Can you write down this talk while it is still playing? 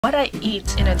what I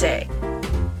eat in a day.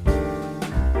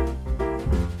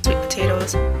 Sweet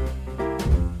potatoes,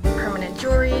 permanent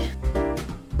jewelry,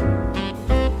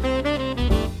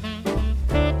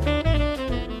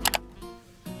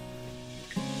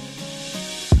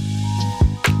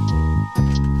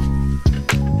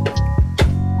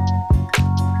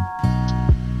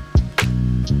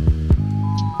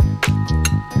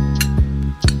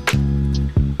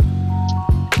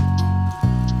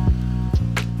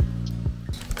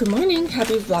 Good morning,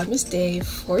 happy Vlogmas day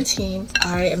 14.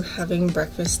 I am having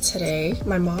breakfast today.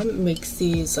 My mom makes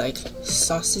these like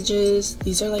sausages.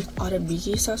 These are like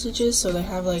arabiki sausages, so they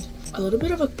have like a little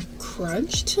bit of a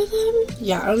crunch to them.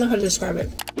 Yeah, I don't know how to describe it.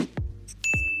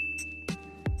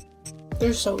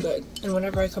 They're so good. And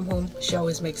whenever I come home, she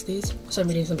always makes these. So I'm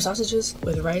eating some sausages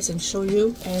with rice and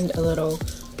shoyu and a little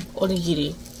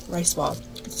onigiri rice ball.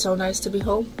 It's so nice to be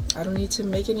home. I don't need to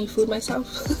make any food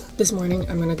myself. This morning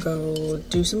I'm gonna go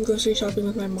do some grocery shopping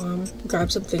with my mom,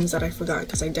 grab some things that I forgot,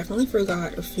 because I definitely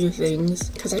forgot a few things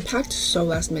because I packed so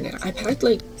last minute. I packed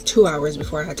like 2 hours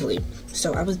before I had to leave,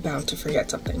 so I was bound to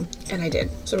forget something, and I did.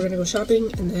 So we're gonna go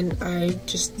shopping, and then I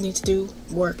just need to do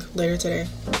work later today.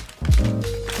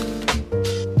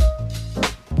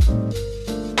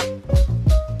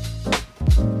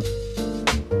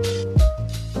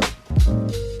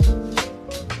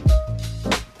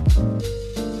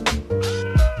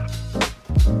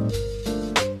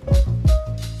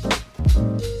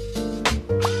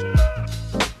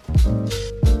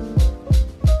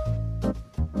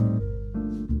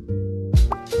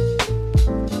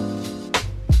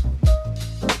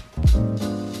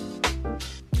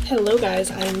 Hello guys,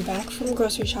 I am back from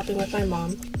grocery shopping with my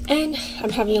mom, and I'm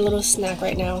having a little snack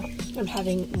right now. I'm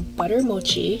having butter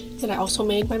mochi, and I also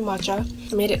made my matcha.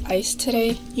 I made it iced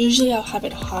today. Usually I'll have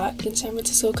it hot in San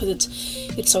Francisco because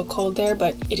it's so cold there,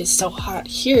 but it is so hot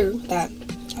here that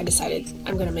I decided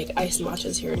I'm gonna make iced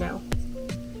matchas here now.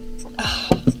 Ah,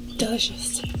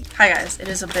 delicious. Hi guys, it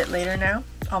is a bit later now,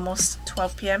 almost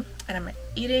 12 p.m. and I'm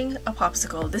eating a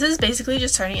popsicle. This is basically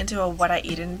just turning into a what I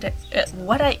eat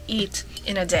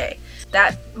in a day.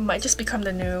 That might just become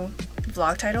the new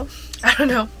vlog title. I don't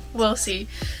know, we'll see.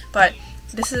 But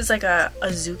this is like a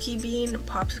azuki bean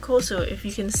popsicle, so if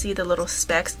you can see the little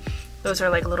specks, those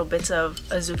are like little bits of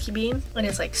azuki bean, and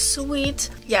it's like sweet.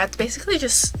 Yeah, it's basically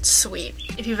just sweet.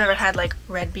 If you've ever had like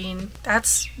red bean,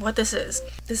 that's what this is.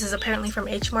 This is apparently from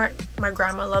H Mart. My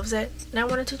grandma loves it, and I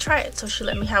wanted to try it, so she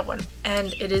let me have one.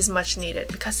 And it is much needed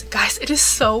because, guys, it is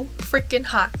so freaking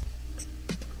hot.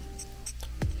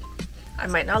 I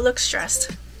might not look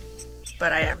stressed,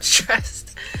 but I am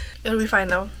stressed. It'll be fine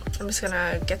though. I'm just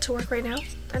gonna get to work right now,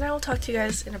 and I will talk to you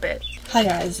guys in a bit. Hi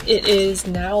guys, it is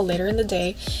now later in the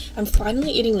day. I'm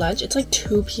finally eating lunch. It's like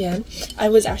 2 p.m. I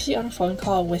was actually on a phone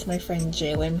call with my friend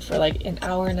Jalen for like an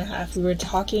hour and a half. We were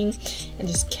talking and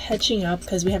just catching up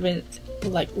because we haven't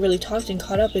like really talked and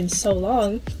caught up in so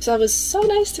long. So it was so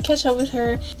nice to catch up with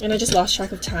her, and I just lost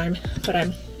track of time, but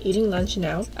I'm eating lunch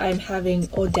now. I'm having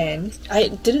oden. I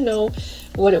didn't know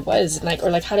what it was like, or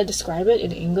like how to describe it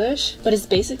in English, but it's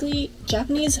basically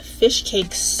Japanese fish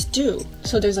cake stew.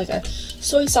 So there's like a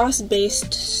soy sauce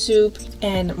based soup,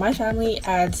 and my family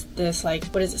adds this like,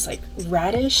 what is this, like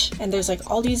radish, and there's like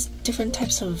all these different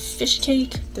types of fish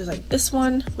cake. There's like this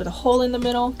one with a hole in the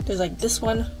middle. There's like this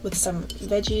one with some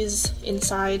veggies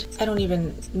inside. I don't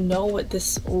even know what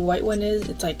this white one is.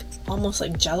 It's like almost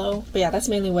like jello, but yeah, that's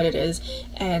mainly what it is,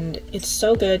 and it's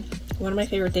so good. One of my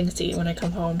favorite things to eat when I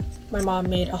come home. My mom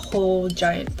made a whole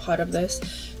giant pot of this,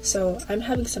 so I'm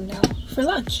having some now for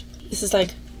lunch. This is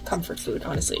like comfort food,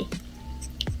 honestly.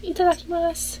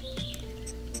 Itadakimasu.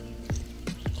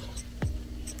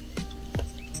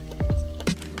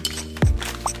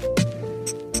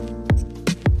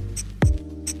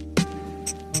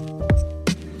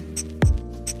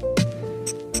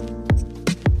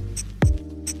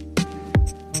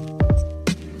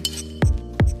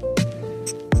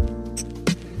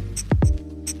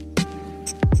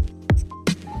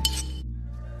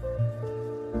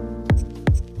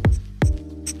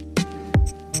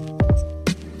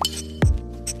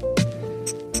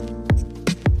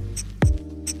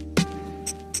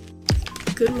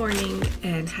 Good morning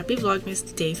and happy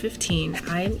Vlogmas day 15.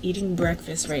 I am eating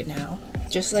breakfast right now,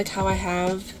 just like how I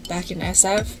have back in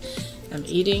SF. I'm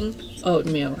eating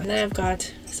oatmeal, and then I've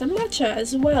got some matcha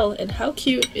as well. And how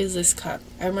cute is this cup?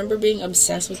 I remember being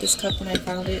obsessed with this cup when I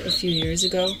found it a few years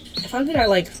ago. I found it at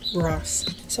like Ross.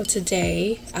 So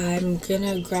today I'm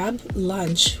gonna grab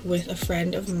lunch with a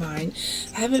friend of mine.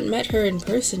 I haven't met her in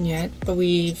person yet, but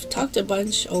we've talked a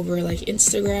bunch over like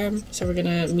Instagram, so we're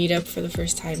gonna meet up for the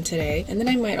first time today. And then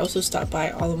I might also stop by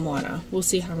Ala. We'll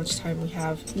see how much time we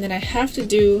have. And then I have to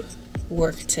do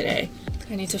work today.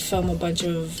 I need to film a bunch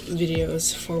of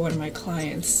videos for one of my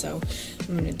clients, so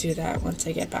I'm gonna do that once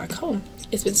I get back home.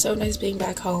 It's been so nice being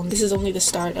back home. This is only the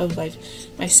start of like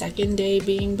my second day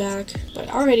being back, but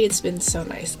already it's been so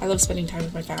nice. I love spending time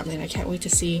with my family and I can't wait to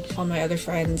see all my other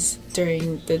friends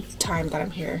during the time that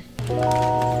I'm here.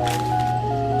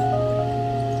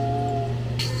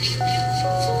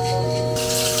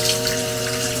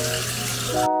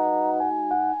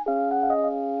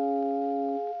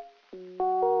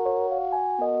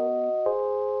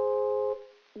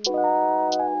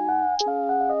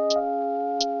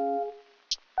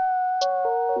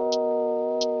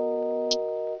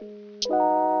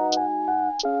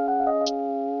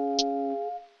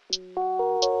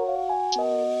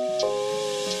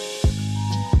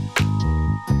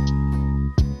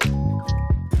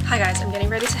 Hi guys, I'm getting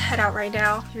ready to head out right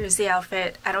now. Here's the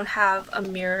outfit. I don't have a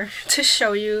mirror to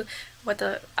show you what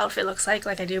the outfit looks like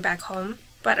I do back home.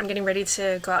 But I'm getting ready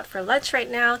to go out for lunch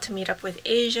right now to meet up with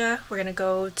Asia. We're gonna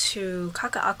go to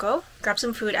Kaka'ako, grab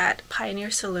some food at Pioneer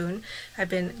Saloon. I've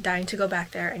been dying to go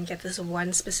back there and get this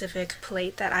one specific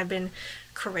plate that I've been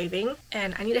craving.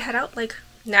 And I need to head out like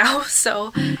now,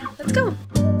 so let's go.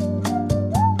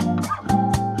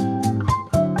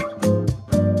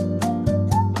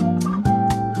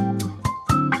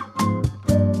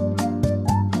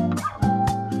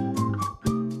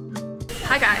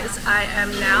 Hi guys, I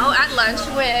am now at lunch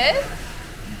with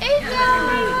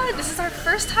Asia. This is our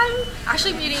first time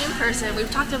actually meeting in person. We've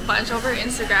talked a bunch over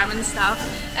Instagram and stuff.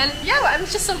 And yeah, I'm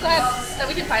just so glad that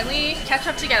we can finally catch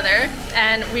up together.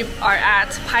 And we are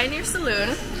at Pioneer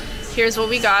Saloon. Here's what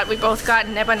we got. We both got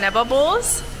neba neba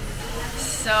bowls.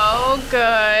 So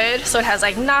good. So it has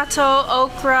like natto,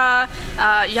 okra,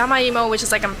 yamaimo, which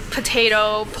is like a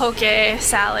potato poke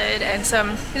salad, and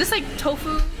some, is this like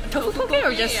tofu poke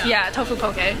or just, yeah, tofu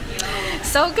poke.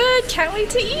 So good, can't wait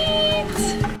to eat.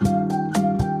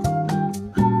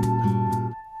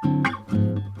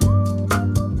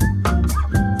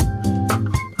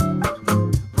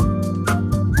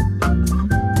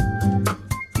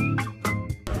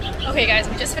 Okay guys,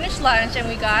 we just finished lunch and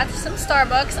we got some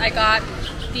Starbucks. I got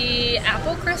the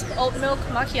apple crisp oat milk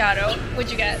macchiato.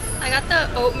 What'd you get? I got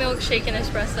the oat milk shaken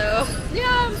espresso.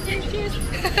 Yeah, cheers.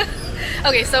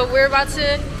 Okay, so we're about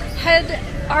to head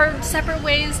our separate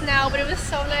ways now, but it was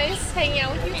so nice hanging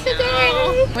out with you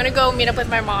today. I'm gonna go meet up with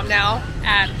my mom now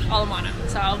at Ala,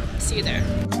 so I'll see you there.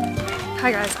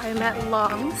 Hi guys, I am at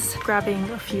Long's grabbing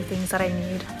a few things that I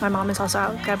need. My mom is also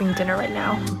out grabbing dinner right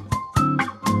now.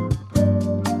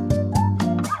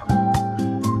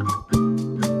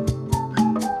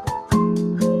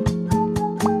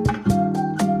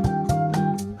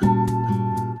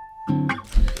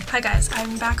 Hi guys,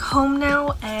 I'm back home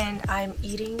now and I'm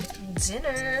eating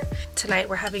dinner. Tonight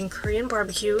we're having Korean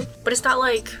barbecue, but it's not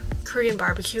like Korean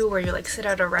barbecue where you like sit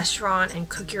at a restaurant and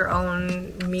cook your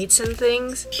own meats and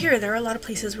things. Here there are a lot of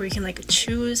places where you can like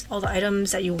choose all the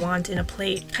items that you want in a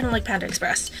plate, kind of like Panda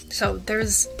Express. So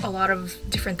there's a lot of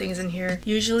different things in here.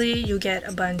 Usually you get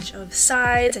a bunch of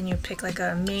sides and you pick like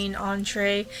a main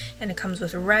entree and it comes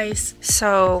with rice.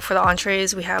 So for the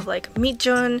entrees we have like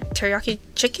meatjeon, teriyaki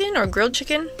chicken or grilled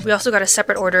chicken. We also got a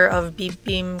separate order of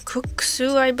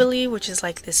bibimbap, I believe, which is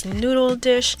like this noodle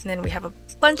dish. And then we have a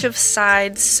bunch of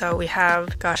sides. So we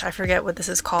have, gosh, I forget what this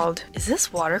is called. Is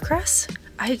this watercress?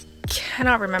 I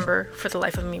cannot remember for the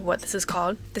life of me what this is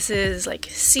called. This is like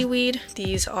seaweed.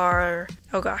 These are,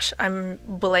 oh gosh, I'm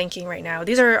blanking right now.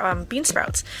 These are bean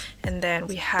sprouts. And then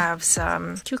we have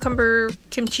some cucumber,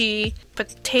 kimchi,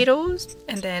 potatoes,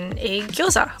 and then a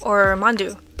gyoza or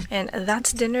mandu. And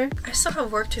that's dinner. I still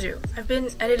have work to do. I've been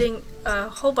editing a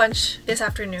whole bunch this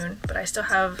afternoon, but I still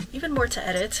have even more to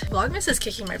edit. Vlogmas is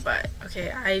kicking my butt.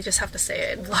 Okay, I just have to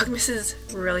say it. Vlogmas is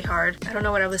really hard. I don't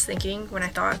know what I was thinking when I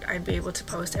thought I'd be able to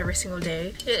post every single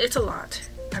day. It's a lot.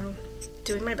 I'm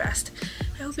doing my best.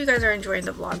 I hope you guys are enjoying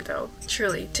the vlog though.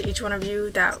 Truly, to each one of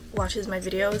you that watches my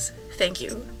videos, thank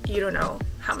you. You don't know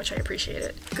how much I appreciate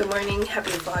it. Good morning,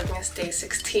 happy Vlogmas day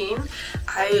 16.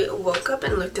 I woke up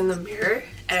and looked in the mirror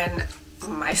and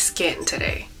my skin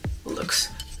today looks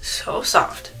so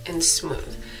soft and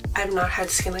smooth. I've not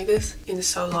had skin like this in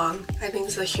so long. I think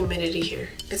it's the humidity here.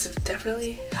 It's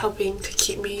definitely helping to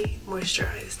keep me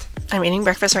moisturized. I'm eating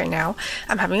breakfast right now.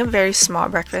 I'm having a very small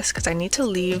breakfast because I need to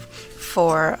leave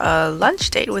for a lunch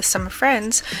date with some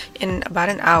friends in about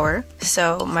an hour.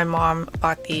 So my mom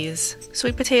bought these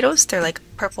sweet potatoes. They're like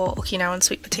purple Okinawan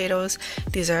sweet potatoes.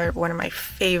 These are one of my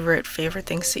favorite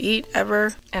things to eat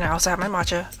ever. And I also have my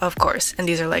matcha, of course. And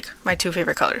these are like my two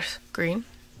favorite colors, green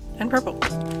and purple.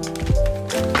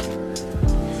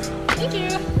 Thank you.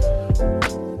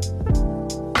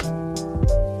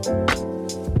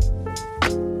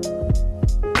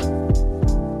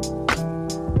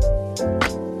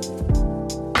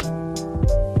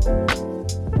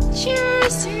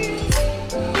 Cheers!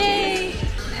 Yay!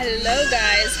 Hello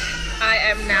guys, I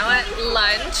am now at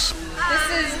lunch. This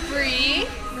is Bree,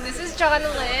 this is John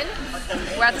and Lynn.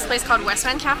 We're at this place called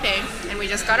Westman Cafe and we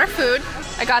just got our food.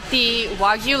 I got the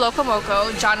Wagyu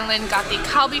Locomoco, John and Lynn got the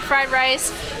Kalbi fried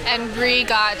rice, and Bree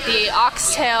got the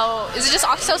oxtail, is it just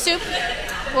oxtail soup?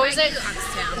 What was it?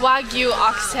 Wagyu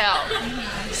oxtail.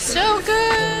 So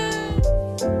good!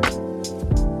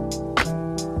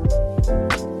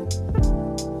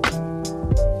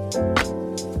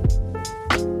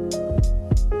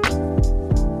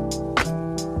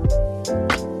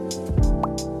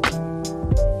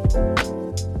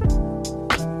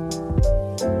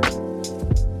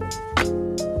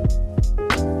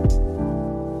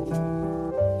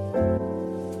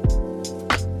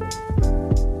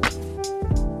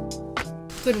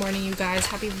 Good morning, you guys.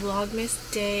 Happy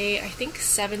Vlogmas day, I think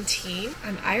 17.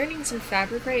 I'm ironing some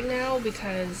fabric right now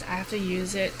because I have to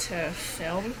use it to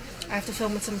film. I have to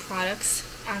film with some products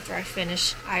after I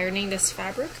finish ironing this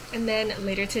fabric. And then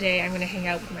later today, I'm going to hang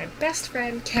out with my best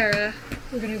friend, Kara.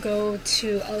 We're going to go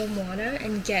to Moana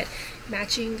and get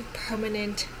matching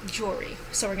permanent jewelry.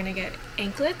 So we're going to get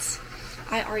anklets.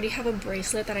 I already have a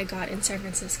bracelet that I got in San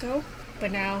Francisco,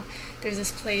 but now there's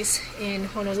this place in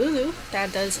Honolulu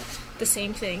that does the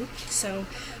same thing. So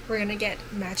we're gonna get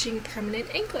matching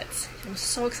permanent anklets. I'm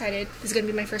so excited. This is gonna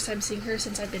be my first time seeing her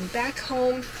since I've been back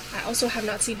home. I also have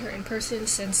not seen her in person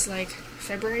since like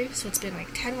February, so it's been like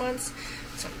 10 months.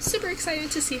 So I'm super excited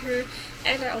to see her,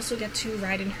 and I also get to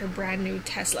ride in her brand new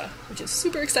Tesla, which is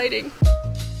super exciting.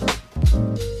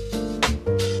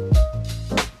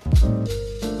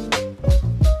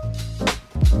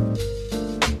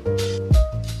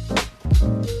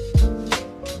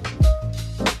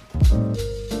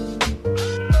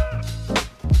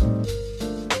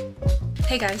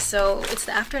 Hey guys, so it's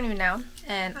the afternoon now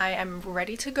and I am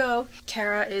ready to go.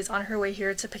 Kara is on her way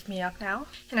here to pick me up now.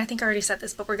 And I think I already said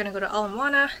this, but we're gonna go to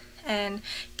Moana and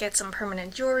get some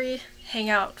permanent jewelry, hang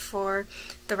out for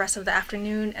the rest of the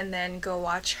afternoon, and then go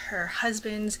watch her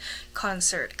husband's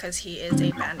concert because he is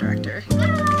a band director.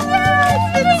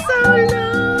 Yes, it's so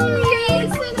long!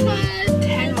 Yes, it has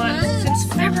 10 months since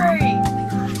February!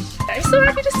 I'm so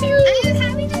happy to see you! I'm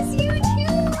happy to see you too!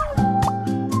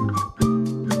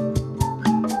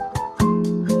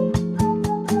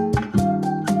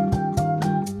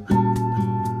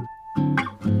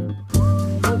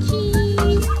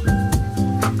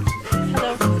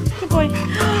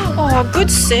 Oh,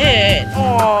 good sit.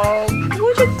 Oh,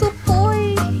 what a good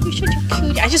boy. You're such a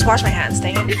cutie. I just washed my hands,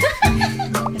 dang it.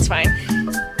 It's fine.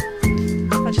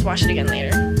 I'll just wash it again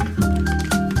later.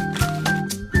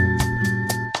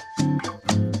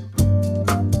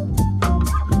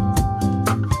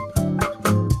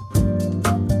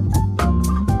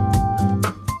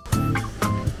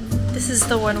 This is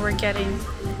the one we're getting.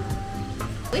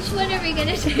 Which one are we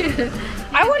gonna do?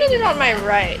 I wanted it on my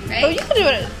right. Oh, you can do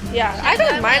it. Yeah, I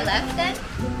got mine. On my left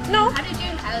then? No. How did you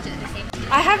and Kyle do it the same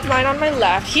time? I have mine on my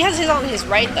left. He has his on his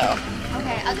right though.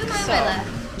 Okay, I'll do mine on my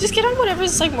left. Just get on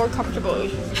whatever's like more comfortable.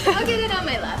 I'll get it on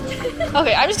my left.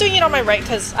 Okay, I'm just doing it on my right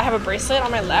because I have a bracelet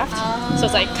on my left, so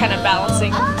it's like kind of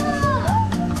balancing.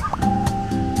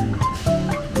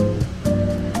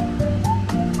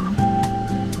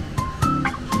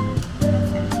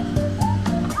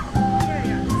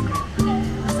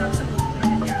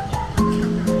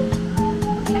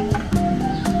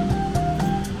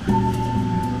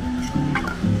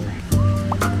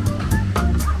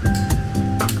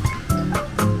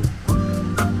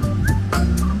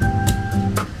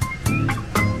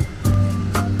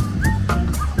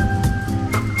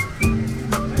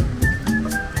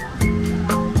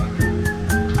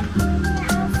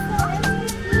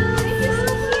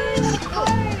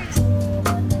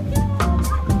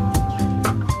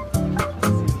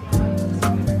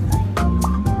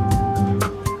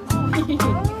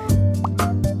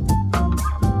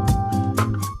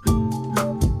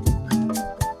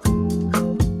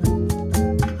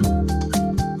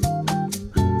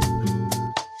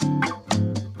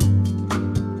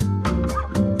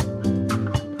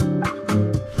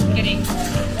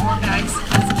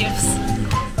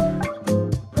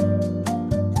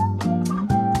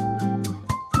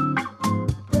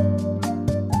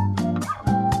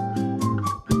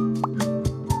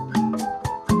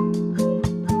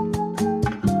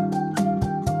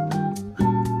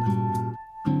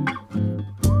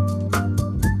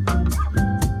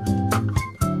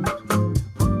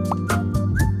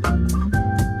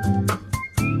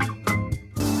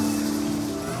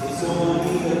 We're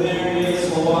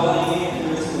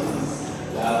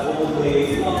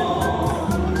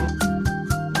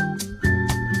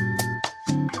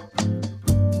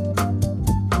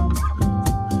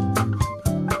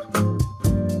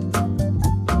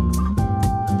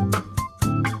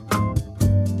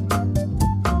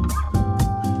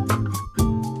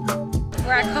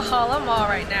at Kahala Mall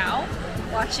right now,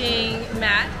 watching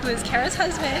Matt, who is Kara's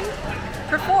husband,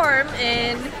 perform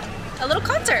in a little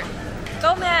concert.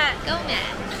 Go Matt! Go,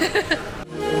 Matt.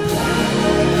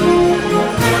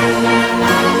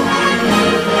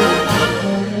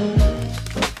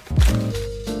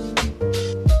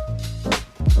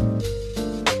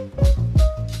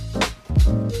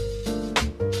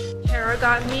 Kara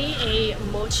got me a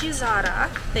mochi zara,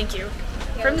 thank you,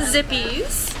 from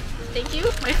Zippy's. Thank you,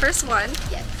 my first one.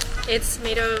 Yes. It's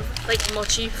made of like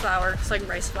mochi flour, it's like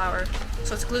rice flour,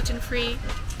 so it's gluten free.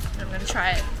 I'm gonna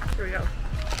try it. Here we go.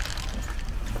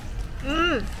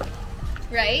 Mmm.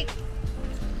 Right?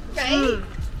 Right? Mm.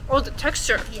 Oh, the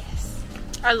texture. Yes.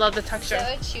 I love the texture.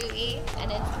 So chewy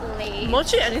and it's laid.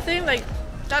 Mochi, anything like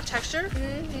that texture,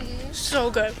 so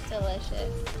good.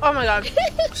 Delicious. Oh my god,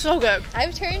 so good.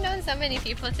 I've turned on so many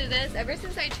people to this ever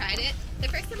since I tried it. The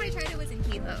first time I tried it was in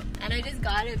Hilo, and I just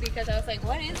got it because I was like,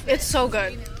 what is this? It's so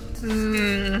good. You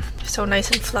know? So nice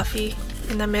and fluffy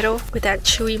in the middle with that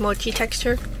chewy mochi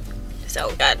texture.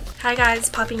 So good. Hi guys,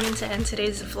 popping in to end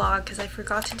today's vlog because I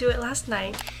forgot to do it last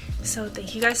night. So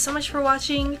thank you guys so much for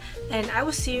watching, and I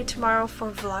will see you tomorrow for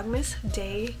Vlogmas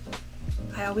day,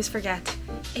 I always forget,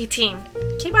 18.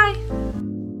 Okay, bye!